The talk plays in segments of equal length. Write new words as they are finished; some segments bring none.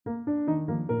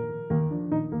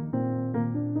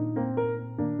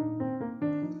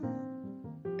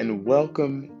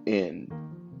Welcome in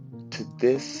to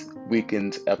this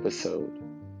weekend's episode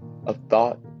of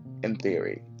Thought and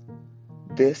Theory.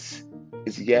 This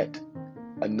is yet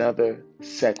another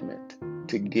segment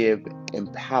to give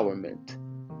empowerment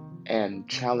and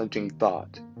challenging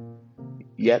thought,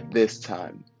 yet this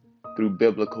time through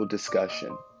biblical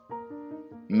discussion.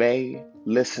 May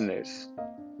listeners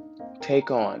take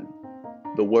on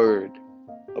the Word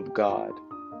of God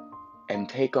and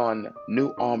take on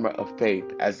new armor of faith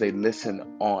as they listen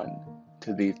on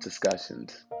to these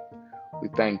discussions. We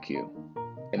thank you,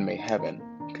 and may heaven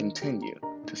continue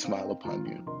to smile upon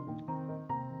you.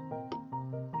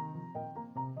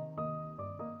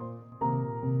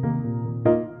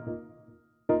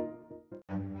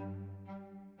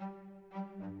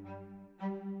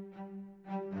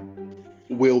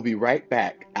 We'll be right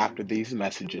back after these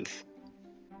messages.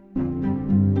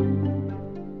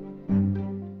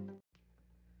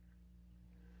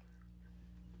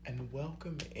 And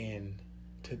welcome in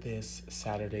to this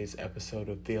Saturday's episode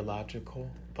of Theological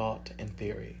Thought and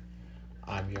Theory.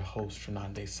 I'm your host,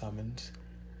 Renande Summons.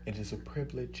 It is a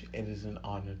privilege, it is an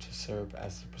honor to serve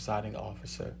as the presiding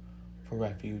officer for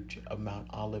Refuge of Mount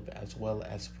Olive, as well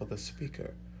as for the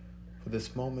speaker for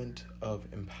this moment of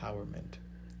empowerment.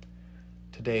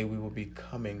 Today we will be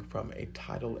coming from a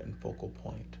title and focal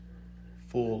point,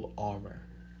 Full Armor.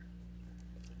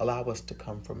 Allow us to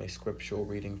come from a scriptural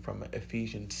reading from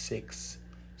Ephesians 6,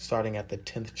 starting at the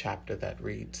 10th chapter, that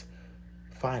reads,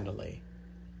 "Finally,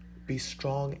 be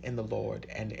strong in the Lord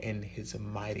and in his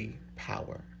mighty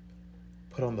power.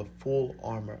 Put on the full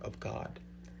armor of God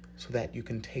so that you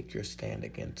can take your stand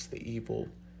against the evil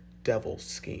devil's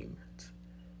schemes.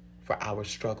 For our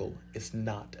struggle is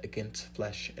not against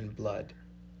flesh and blood,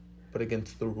 but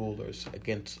against the rulers,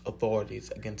 against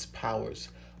authorities, against powers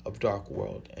of dark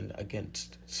world, and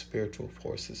against spiritual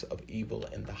forces of evil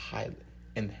in the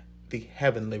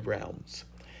heavenly realms."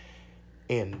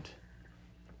 End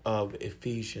of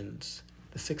Ephesians,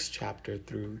 the 6th chapter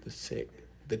through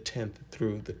the 10th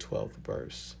through the 12th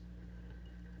verse.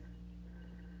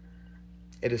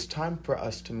 It is time for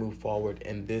us to move forward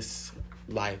in this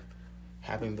life,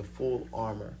 having the full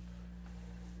armor.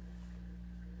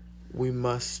 We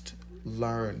must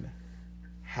learn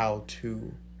how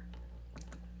to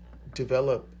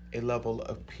develop a level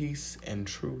of peace and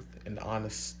truth and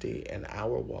honesty in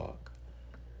our walk,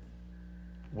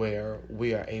 where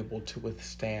we are able to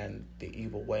withstand the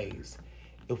evil ways.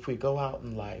 If we go out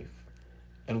in life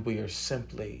and we are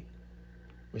simply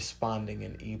responding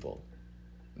in evil,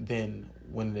 then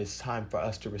when it is time for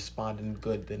us to respond in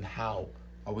good, then how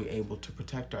are we able to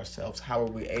protect ourselves? How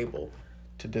are we able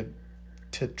to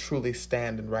truly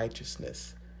stand in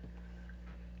righteousness?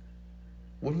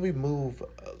 When we move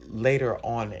later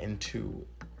on into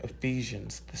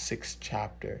Ephesians, the 6th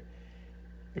chapter,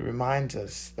 it reminds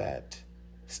us that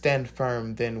stand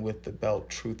firm then with the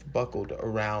belt truth buckled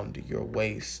around your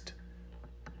waist,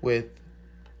 with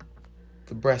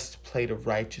the breastplate of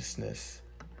righteousness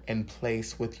in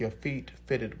place, with your feet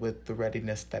fitted with the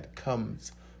readiness that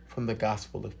comes from the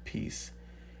gospel of peace.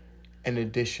 In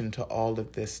addition to all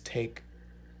of this, take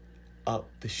up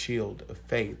the shield of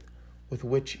faith, with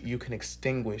which you can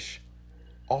extinguish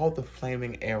all the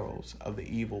flaming arrows of the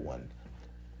evil one.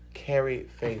 Carry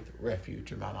faith,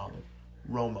 Refuge of Mount Olive.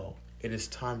 Romo, it is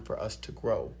time for us to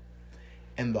grow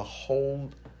in the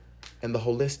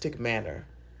holistic manner,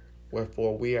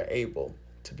 wherefore we are able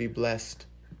to be blessed.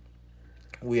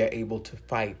 We are able to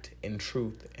fight in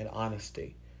truth and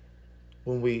honesty.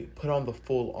 When we put on the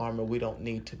full armor, we don't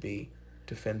need to be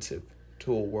defensive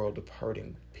to a world of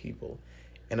hurting people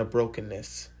and a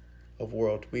brokenness of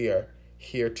world. We are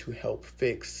here to help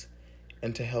fix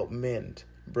and to help mend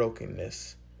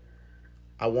brokenness.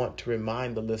 I want to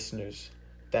remind the listeners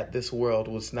that this world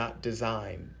was not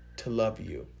designed to love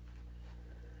you.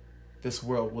 This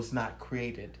world was not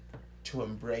created to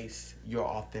embrace your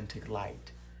authentic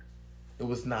light. It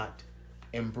was not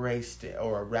embraced,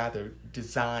 or rather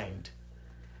designed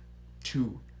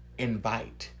to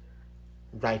invite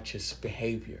righteous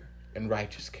behavior and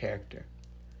righteous character.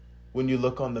 When you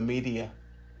look on the media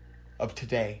of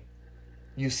today,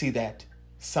 you see that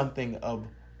something of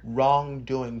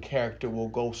wrongdoing character will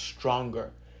go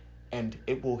stronger and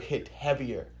it will hit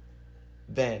heavier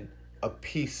than a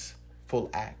peaceful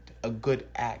act, a good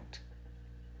act.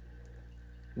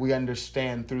 We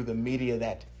understand through the media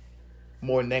that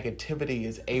more negativity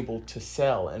is able to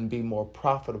sell and be more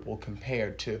profitable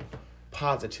compared to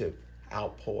positive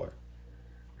outpour,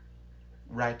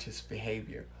 righteous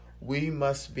behavior. We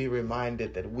must be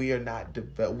reminded that we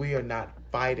are not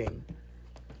fighting.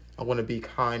 I want to be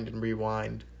kind and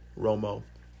rewind, Romo.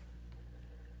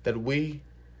 That we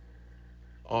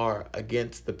are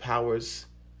against the powers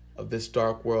of this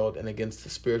dark world and against the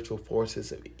spiritual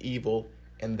forces of evil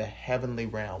in the heavenly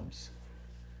realms.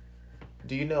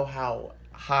 Do you know how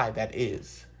high that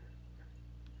is?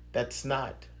 That's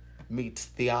not meets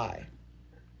the eye.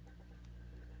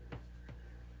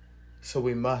 So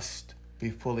we must be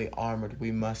fully armored.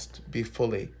 We must be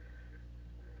fully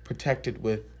protected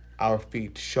with our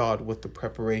feet shod with the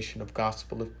preparation of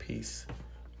gospel of peace,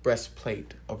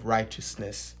 breastplate of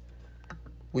righteousness.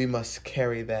 We must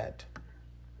carry that.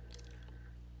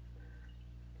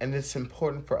 And it's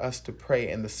important for us to pray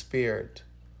in the Spirit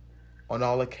on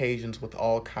all occasions with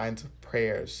all kinds of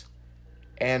prayers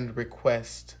and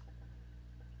requests.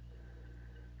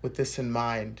 With this in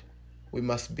mind, we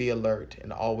must be alert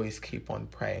and always keep on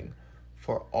praying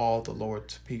for all the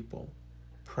Lord's people.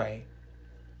 Pray.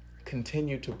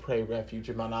 Continue to pray, Refuge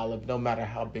of Mount Olive, no matter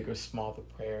how big or small the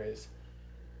prayer is.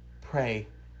 Pray.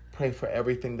 Pray for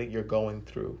everything that you're going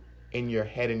through in your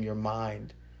head and your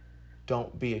mind.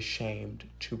 Don't be ashamed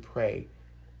to pray.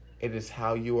 It is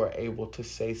how you are able to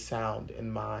stay sound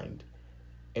in mind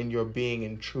and your being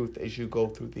in truth as you go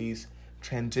through these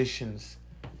transitions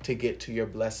to get to your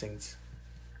blessings.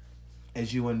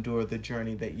 As you endure the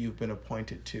journey that you've been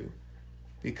appointed to,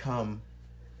 become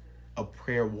a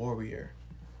prayer warrior.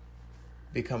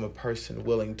 Become a person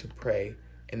willing to pray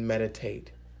and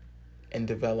meditate and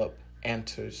develop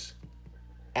answers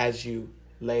as you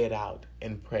lay it out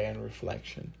in prayer and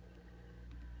reflection.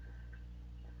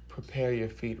 Prepare your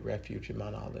feet, Refuge in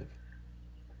Mount Olive.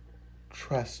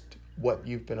 Trust what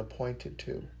you've been appointed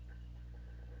to.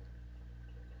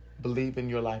 Believe in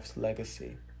your life's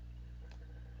legacy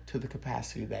to the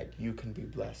capacity that you can be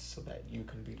blessed so that you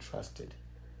can be trusted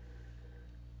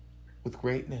with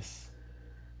greatness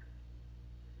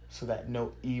so that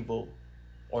no evil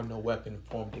or no weapon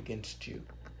formed against you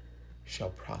shall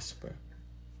prosper.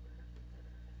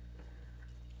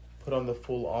 Put on the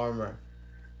full armor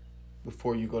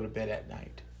before you go to bed at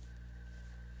night.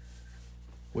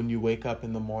 When you wake up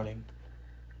in the morning,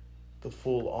 the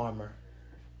full armor.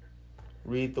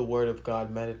 Read the Word of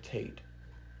God, meditate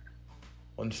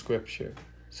on Scripture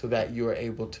so that you are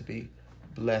able to be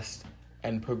blessed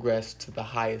and progress to the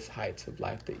highest heights of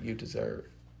life that you deserve.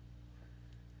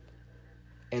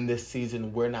 In this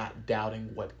season, we're not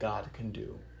doubting what God can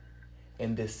do.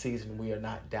 In this season, we are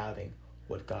not doubting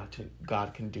what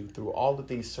God can do. Through all of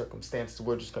these circumstances,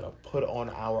 we're just going to put on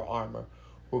our armor.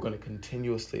 We're going to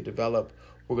continuously develop.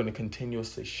 We're going to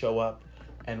continuously show up.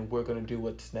 And we're going to do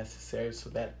what's necessary so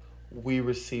that we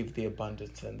receive the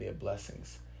abundance and the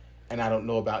blessings. And I don't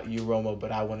know about you, Romo,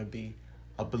 but I want to be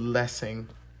a blessing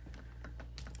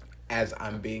as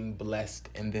I'm being blessed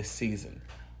in this season.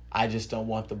 I just don't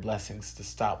want the blessings to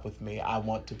stop with me. I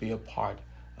want to be a part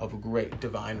of great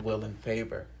divine will and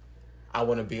favor. I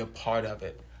want to be a part of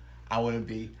it. I want to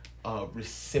be a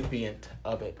recipient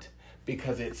of it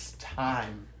because it's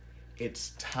time.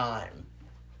 It's time.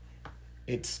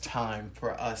 It's time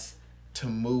for us to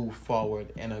move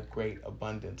forward in a great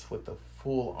abundance with the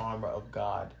full armor of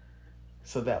God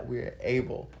so that we're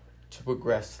able to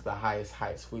progress to the highest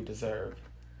heights we deserve.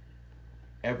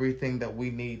 Everything that we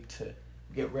need to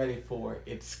get ready for,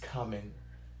 it's coming.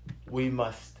 We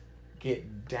must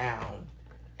get down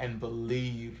and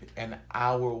believe in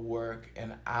our work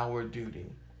and our duty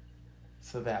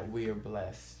so that we are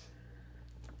blessed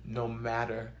no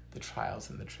matter the trials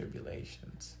and the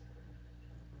tribulations.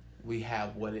 We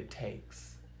have what it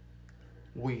takes.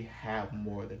 We have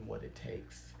more than what it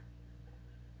takes.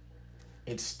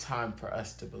 It's time for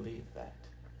us to believe that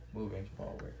moving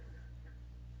forward.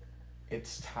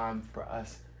 It's time for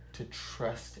us to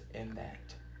trust in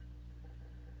that.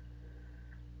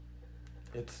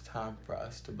 It's time for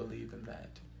us to believe in that.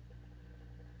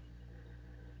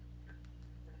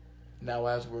 Now,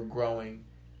 as we're growing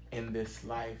in this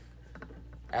life,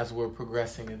 as we're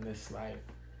progressing in this life,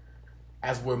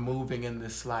 as we're moving in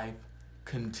this life,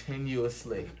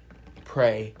 continuously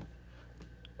pray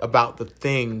about the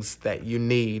things that you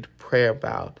need prayer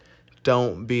about.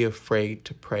 Don't be afraid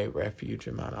to pray, Refuge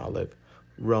in Mount Olive.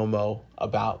 Romo,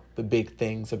 about the big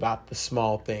things, about the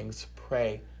small things.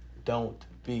 Pray. Don't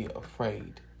be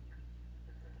afraid.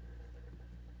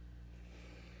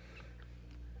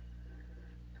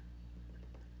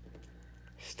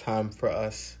 It's time for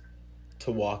us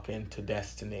to walk into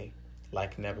destiny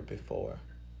like never before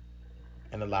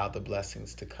and allow the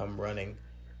blessings to come running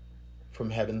from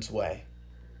heaven's way.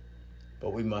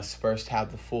 But we must first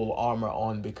have the full armor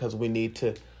on because we need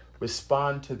to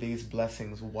respond to these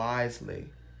blessings wisely.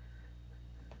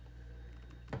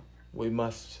 We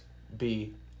must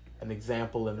be an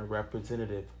example and a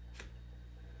representative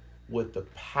with the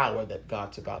power that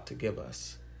God's about to give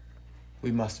us.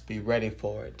 We must be ready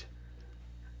for it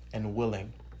and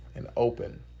willing and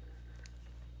open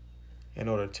in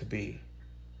order to be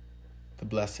the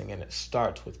blessing. And it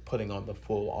starts with putting on the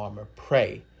full armor.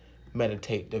 Pray,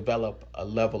 meditate, develop a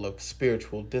level of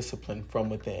spiritual discipline from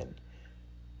within.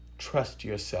 Trust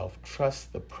yourself,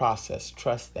 trust the process,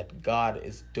 trust that God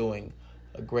is doing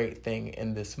a great thing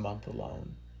in this month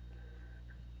alone.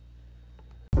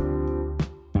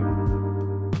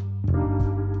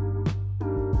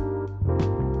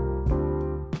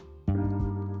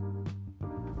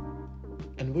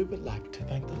 And we would like to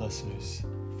thank the listeners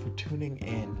for tuning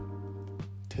in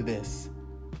to this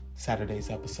Saturday's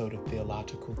episode of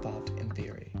Theological Thought and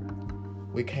Theory.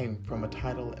 We came from a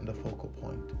title and a focal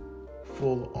point,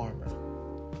 Full Armor.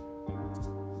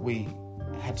 We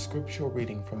had scriptural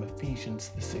reading from Ephesians,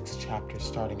 the 6th chapter,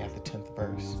 starting at the 10th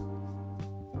verse.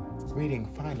 Reading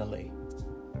finally,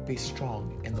 be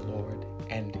strong in the Lord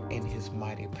and in his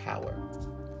mighty power.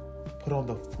 Put on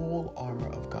the full armor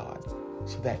of God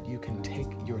so that you can take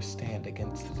your stand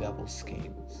against the devil's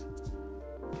schemes.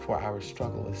 For our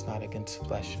struggle is not against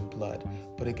flesh and blood,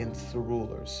 but against the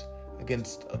rulers,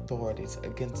 against authorities,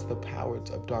 against the powers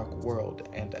of dark world,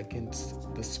 and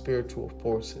against the spiritual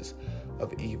forces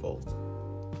of evil.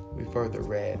 We further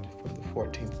read from the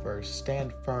 14th verse,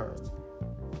 stand firm,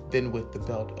 then with the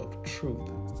belt of truth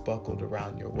buckled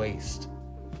around your waist,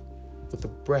 with the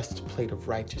breastplate of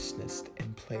righteousness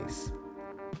in place,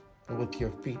 and with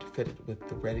your feet fitted with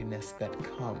the readiness that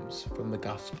comes from the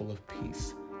gospel of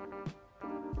peace.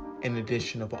 In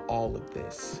addition of all of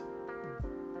this,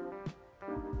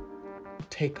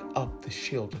 take up the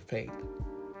shield of faith,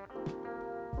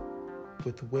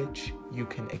 with which you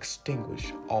can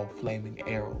extinguish all flaming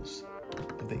arrows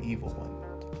of the evil one.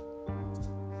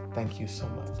 Thank you so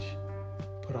much.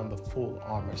 Put on the full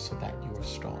armor so that you are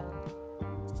strong.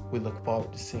 We look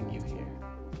forward to seeing you here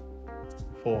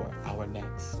for our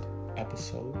next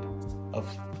episode of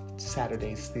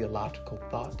Saturday's Theological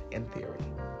Thought and Theory.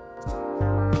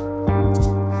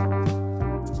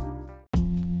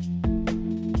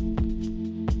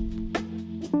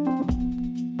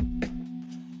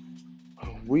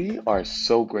 We are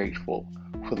so grateful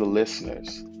for the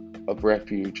listeners of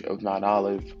Refuge of Mount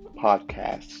Olive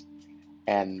podcast,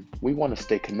 and we want to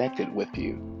stay connected with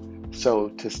you. So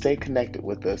to stay connected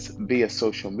with us via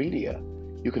social media,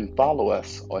 you can follow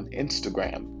us on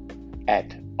Instagram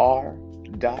at r.o.m.o__.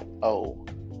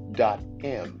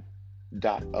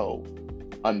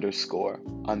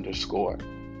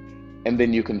 And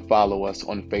then you can follow us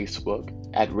on Facebook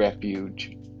at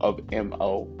Refuge of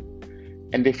MO.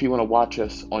 And if you want to watch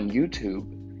us on YouTube,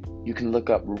 you can look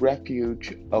up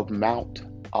Refuge of Mount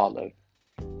Olive,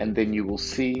 and then you will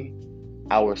see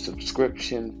our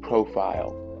subscription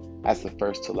profile as the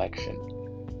first selection.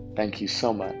 Thank you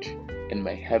so much, and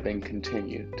may heaven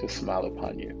continue to smile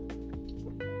upon you.